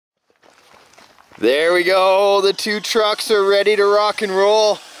There we go. The two trucks are ready to rock and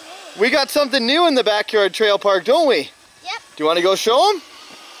roll. We got something new in the backyard trail park, don't we? Yep. Do you want to go show them?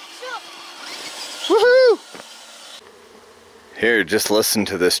 Sure. Woohoo! Here, just listen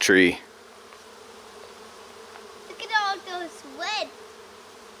to this tree. Look at all those red.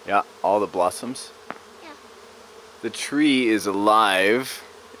 Yeah, all the blossoms. Yeah. The tree is alive.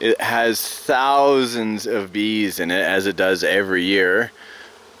 It has thousands of bees in it, as it does every year.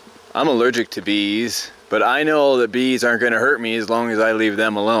 I'm allergic to bees, but I know that bees aren't going to hurt me as long as I leave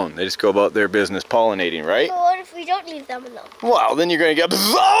them alone. They just go about their business pollinating, right? But what if we don't leave them alone? Well, then you're going to get,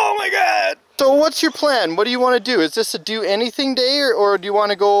 oh my God! So what's your plan? What do you want to do? Is this a do anything day, or do you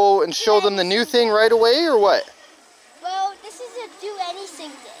want to go and show them the new thing right away, or what? Well, this is a do anything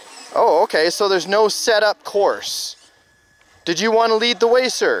day. Oh, okay, so there's no set up course. Did you want to lead the way,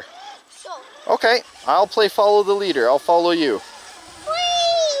 sir? Sure. Okay, I'll play follow the leader. I'll follow you.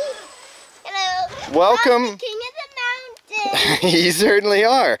 Welcome. I'm the king of the mountain. You certainly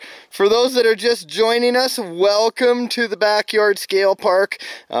are. For those that are just joining us, welcome to the Backyard Scale Park.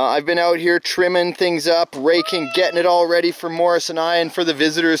 I've been out here trimming things up, raking, getting it all ready for Maurice and I and for the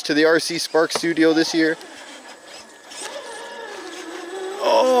visitors to the RC Spark studio this year.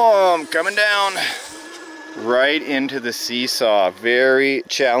 Oh, I'm coming down right into the seesaw. Very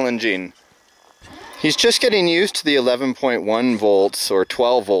challenging. He's just getting used to the 11.1 volts, or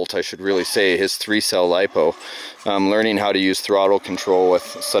 12 volt I should really say, his 3-cell LiPo. Learning how to use throttle control with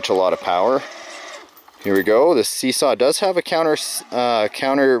such a lot of power. Here we go. The seesaw does have a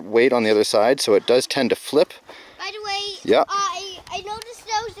counterweight on the other side, so it does tend to flip. By the way, yeah. I noticed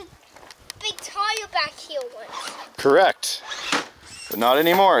there was a big tire back here once. Correct. But not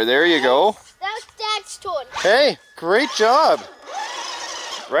anymore. There you go. That was Dad's turn. Hey, great job.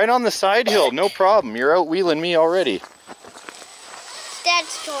 Right on the side hill, no problem. You're out wheeling me already.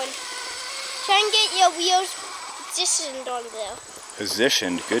 Dad's turn. Try and get your wheels positioned on there.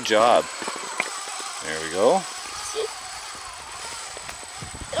 Positioned, good job. There we go. See?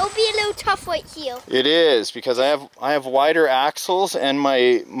 It'll be a little tough right here. It is, because I have wider axles and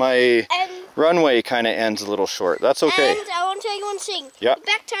my runway kind of ends a little short. That's okay. And I want to tell you one thing. Yeah. The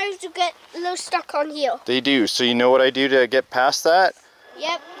back tires do get a little stuck on here. They do. So you know what I do to get past that?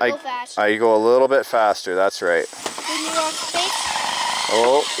 Yep, go fast. I go a little bit faster, that's right. When you're on space.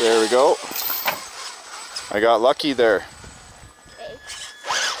 Oh, there we go. I got lucky there. Okay.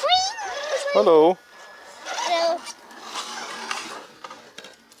 Hello. Hello.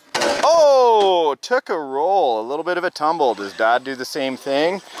 Oh, took a roll, a little bit of a tumble. Does Dad do the same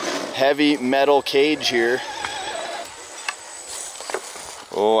thing? Heavy metal cage here.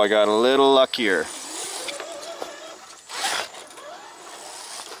 Oh, I got a little luckier.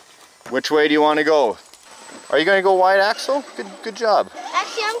 Which way do you want to go? Are you going to go wide axle? Good job.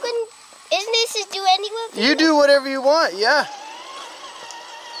 Actually, I'm going to... Isn't this a do anywhere? You do whatever you want, yeah.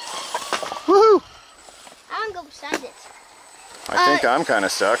 Woohoo! I want to go beside it. I think I'm kind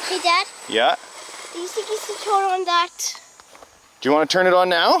of stuck. Hey, Dad? Yeah? Do you think you should turn on that? Do you want to turn it on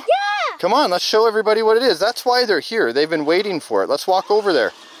now? Yeah! Come on, let's show everybody what it is. That's why they're here. They've been waiting for it. Let's walk over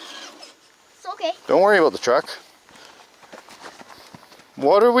there. It's okay. Don't worry about the truck.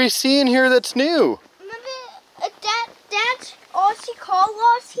 What are we seeing here that's new? Remember Dad's RC car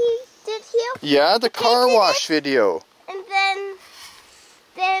wash he did here? Yeah, the car wash video. And then...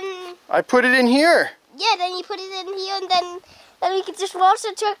 I put it in here. Yeah, then you put it in here and then we could just wash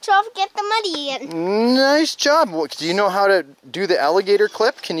the trucks off and get the muddy in. Nice job. Do you know how to do the alligator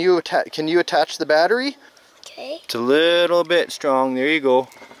clip? Can you attach the battery? Okay. It's a little bit strong. There you go.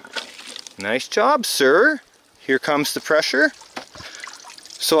 Nice job, sir. Here comes the pressure.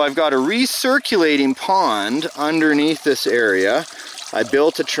 So I've got a recirculating pond underneath this area. I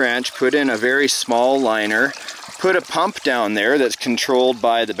built a trench, put in a very small liner, put a pump down there that's controlled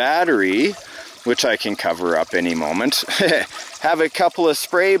by the battery, which I can cover up any moment. Have a couple of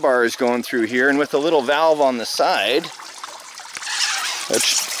spray bars going through here, and with a little valve on the side,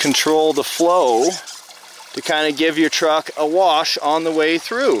 let's control the flow to kind of give your truck a wash on the way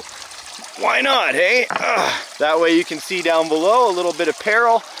through. Why not, hey? That way you can see down below a little bit of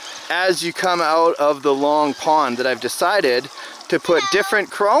peril as you come out of the long pond that I've decided to put different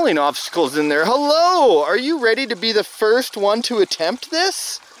crawling obstacles in there. Hello! Are you ready to be the first one to attempt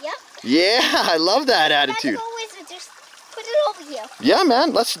this? Yep. Yeah, I love that attitude. Just put it over here. Yeah,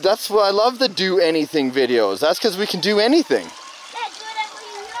 man, that's why I love the do anything videos. That's because we can do anything. Yeah, do whatever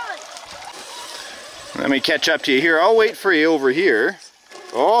you want. Let me catch up to you here. I'll wait for you over here.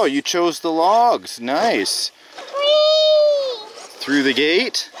 Oh, you chose the logs. Nice. Whee! Through the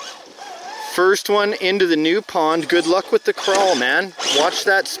gate. First one into the new pond. Good luck with the crawl, man. Watch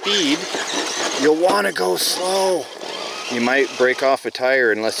that speed. You'll want to go slow. You might break off a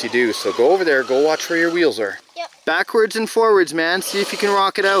tire unless you do. So go over there, go watch where your wheels are. Yep. Backwards and forwards, man. See if you can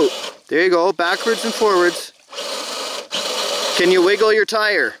rock it out. There you go, backwards and forwards. Can you wiggle your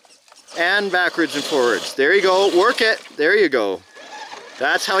tire? And backwards and forwards. There you go, work it. There you go.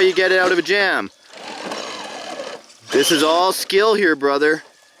 That's how you get it out of a jam. This is all skill here, brother.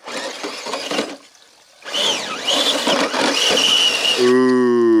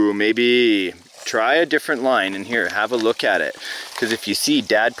 Ooh, maybe try a different line in here. Have a look at it. Because if you see,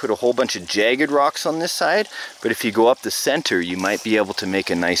 Dad put a whole bunch of jagged rocks on this side, but if you go up the center, you might be able to make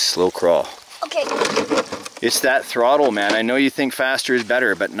a nice slow crawl. Okay. It's that throttle, man. I know you think faster is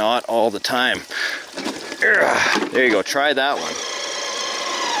better, but not all the time. There you go, try that one.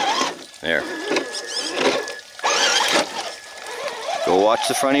 There. Go watch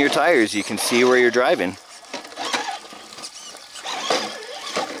the front of your tires. You can see where you're driving.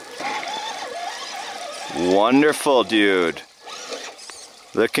 Wonderful, dude.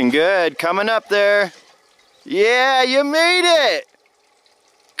 Looking good. Coming up there. Yeah, you made it.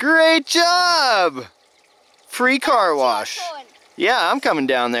 Great job. Free car wash. Yeah, I'm coming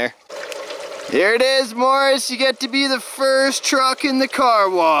down there. There it is, Maurice. You get to be the first truck in the car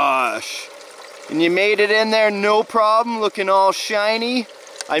wash. And you made it in there, no problem, looking all shiny.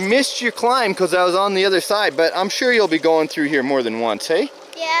 I missed your climb because I was on the other side, but I'm sure you'll be going through here more than once, hey?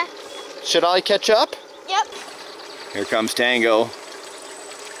 Yeah. Should I catch up? Yep. Here comes Tango.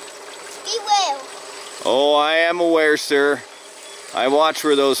 Be well. Oh, I am aware, sir. I watch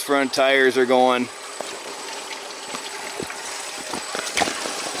where those front tires are going.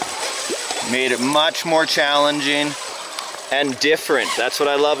 Made it much more challenging and different. That's what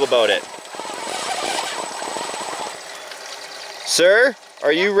I love about it. Sir,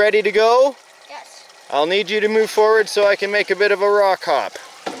 are you ready to go? Yes. I'll need you to move forward so I can make a bit of a rock hop.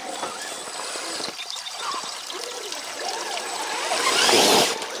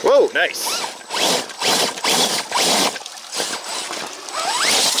 Whoa, nice.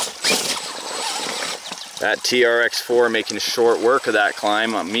 That TRX4 making short work of that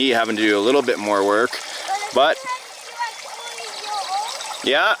climb. Me having to do a little bit more work. But,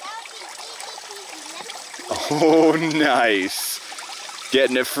 yeah. Oh, nice.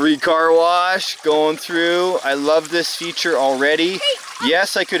 Getting a free car wash, going through. I love this feature already.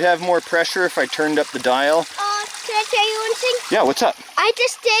 Yes, I could have more pressure if I turned up the dial. Can I tell you one thing? Yeah, what's up? I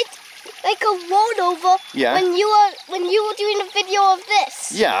just did like a rollover when you were doing a video of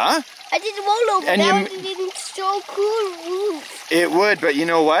this. Yeah. I did a rollover. And that would have been so cool. It would, but you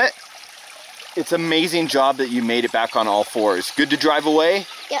know what? It's an amazing job that you made it back on all fours. Good to drive away?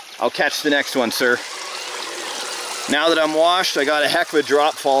 Yep. I'll catch the next one, sir. Now that I'm washed, I got a heck of a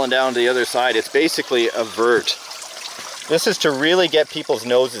drop falling down to the other side. It's basically a vert. This is to really get people's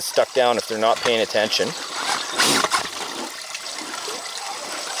noses stuck down if they're not paying attention.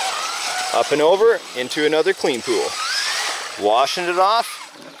 Up and over into another clean pool. Washing it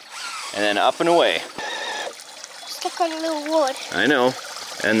off, and then up and away. Stuck on a little wood. I know.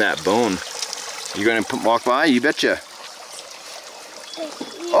 And that bone. You gonna walk by? You betcha.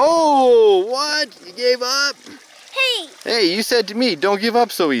 Oh, what? You gave up? Hey! Hey, you said to me, don't give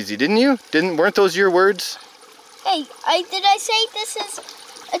up so easy, didn't you? Weren't those your words? Hey, did I say this is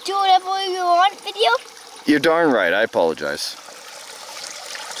a do whatever you want video? You're darn right. I apologize.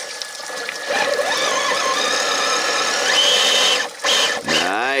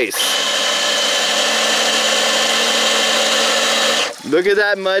 Nice. Look at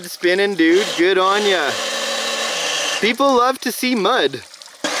that mud spinning, dude. Good on ya. People love to see mud.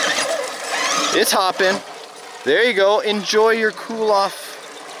 It's hopping. There you go. Enjoy your cool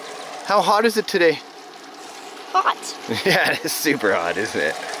off. How hot is it today? Hot. Yeah, it's super hot, isn't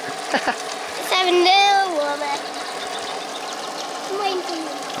it? It's having no water.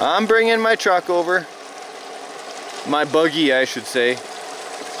 I'm bringing my truck over. My buggy, I should say.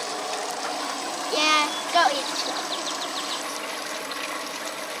 Yeah, go it.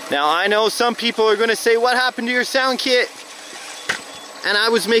 Now I know some people are going to say, what happened to your sound kit? And I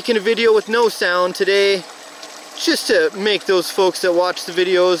was making a video with no sound today, just to make those folks that watch the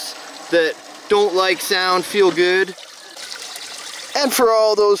videos that don't like sound feel good. And for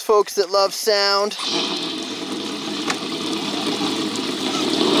all those folks that love sound.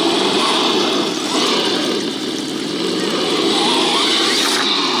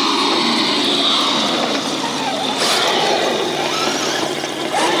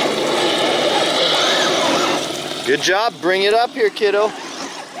 Good job, bring it up here, kiddo.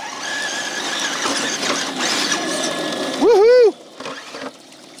 Woohoo!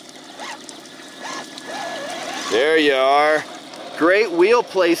 There you are. Great wheel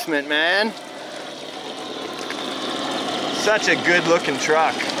placement, man. Such a good looking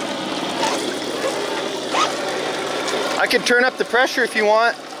truck. I can turn up the pressure if you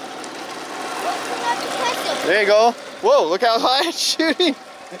want. There you go. Whoa, look how high it's shooting.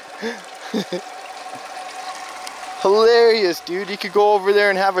 Hilarious, dude. You could go over there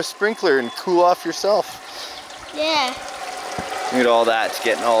and have a sprinkler and cool off yourself. Yeah. Look at all that. It's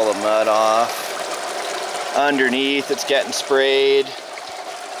getting all the mud off. Underneath, it's getting sprayed.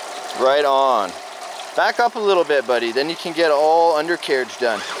 Right on. Back up a little bit, buddy. Then you can get all undercarriage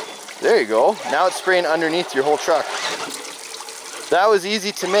done. There you go. Now it's spraying underneath your whole truck. That was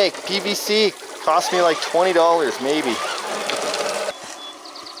easy to make. PVC cost me like $20 maybe.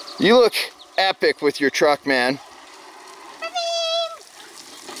 You look epic with your truck, man.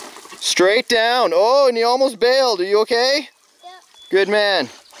 Straight down. Oh, and you almost bailed. Are you okay? Yep. Good man.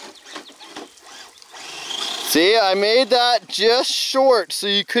 See, I made that just short so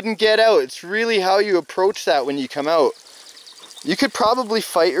you couldn't get out. It's really how you approach that when you come out. You could probably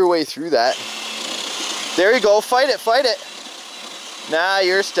fight your way through that. There you go. Fight it, fight it. Nah,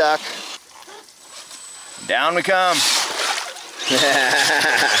 you're stuck. Down we come.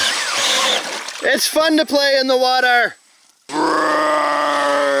 It's fun to play in the water.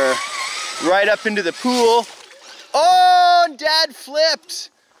 Right up into the pool. Oh, Dad flipped.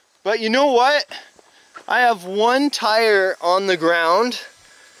 But you know what? I have one tire on the ground,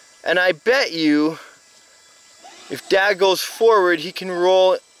 and I bet you if Dad goes forward, he can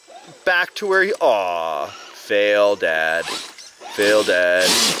roll back to where he... Aw, fail, Dad. Fail, Dad.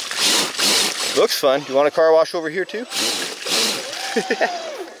 Looks fun. Do you want a car wash over here too?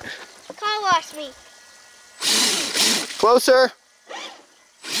 Car wash me. Closer.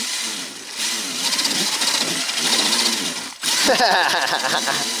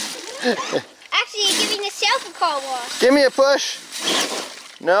 Actually, you're giving yourself a car wash. Give me a push.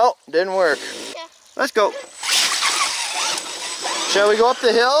 No, didn't work. Yeah. Let's go. Shall we go up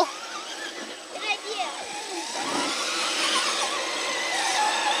the hill? Good idea.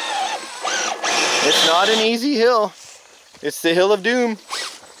 It's not an easy hill. It's the hill of doom.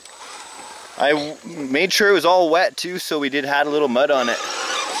 I made sure it was all wet too, so we did had a little mud on it.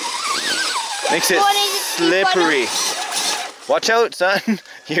 Makes it slippery. Watch out, son.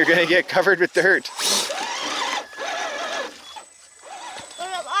 You're gonna get covered with dirt.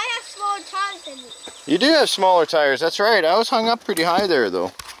 I have smaller tires than you. You do have smaller tires, that's right. I was hung up pretty high there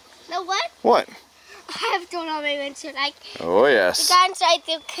though. Know what? What? I have thrown on my windshield. Like, oh yes. the guy inside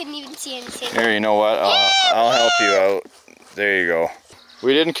there couldn't even see anything. Here, you know what? I'll help you out. There you go.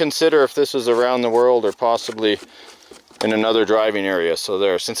 We didn't consider if this was around the world or possibly in another driving area. So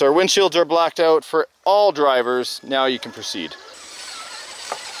there, since our windshields are blacked out for all drivers, now you can proceed.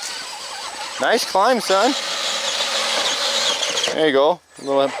 Nice climb, son. There you go,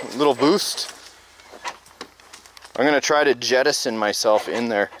 little boost. I'm gonna try to jettison myself in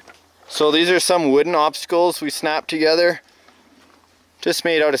there. So these are some wooden obstacles we snapped together. Just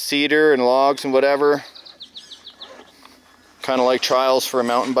made out of cedar and logs and whatever. Kind of like trials for a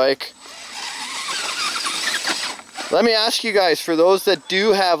mountain bike. Let me ask you guys, for those that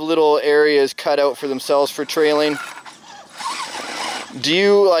do have little areas cut out for themselves for trailing, do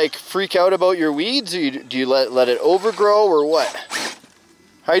you like freak out about your weeds, or do you let it overgrow, or what?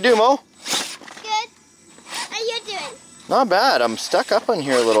 How you doing, Mo? Good. How you doing? Not bad. I'm stuck up on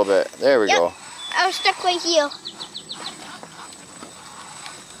here a little bit. There we go. I was stuck right here.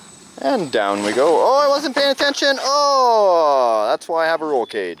 And down we go. Oh, I wasn't paying attention. Oh, that's why I have a roll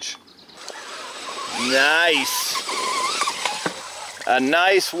cage. Nice. A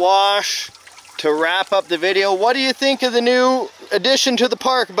nice wash to wrap up the video. What do you think of the new addition to the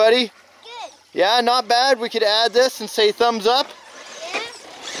park, buddy? Good. Yeah, not bad. We could add this and say thumbs up. Yeah.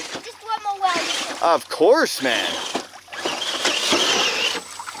 Just one more well. Of course, man.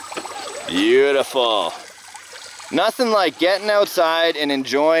 Beautiful. Nothing like getting outside and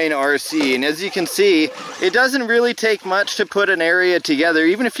enjoying RC. And as you can see, it doesn't really take much to put an area together,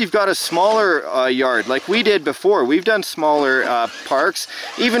 even if you've got a smaller yard like we did before. We've done smaller parks,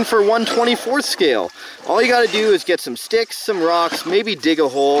 even for 1/24th scale. All you gotta do is get some sticks, some rocks, maybe dig a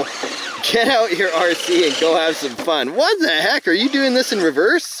hole, get out your RC and go have some fun. What the heck? Are you doing this in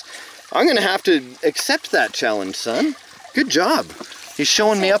reverse? I'm gonna have to accept that challenge, son. Good job. He's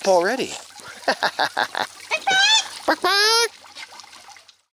showing me up already. Bye-bye.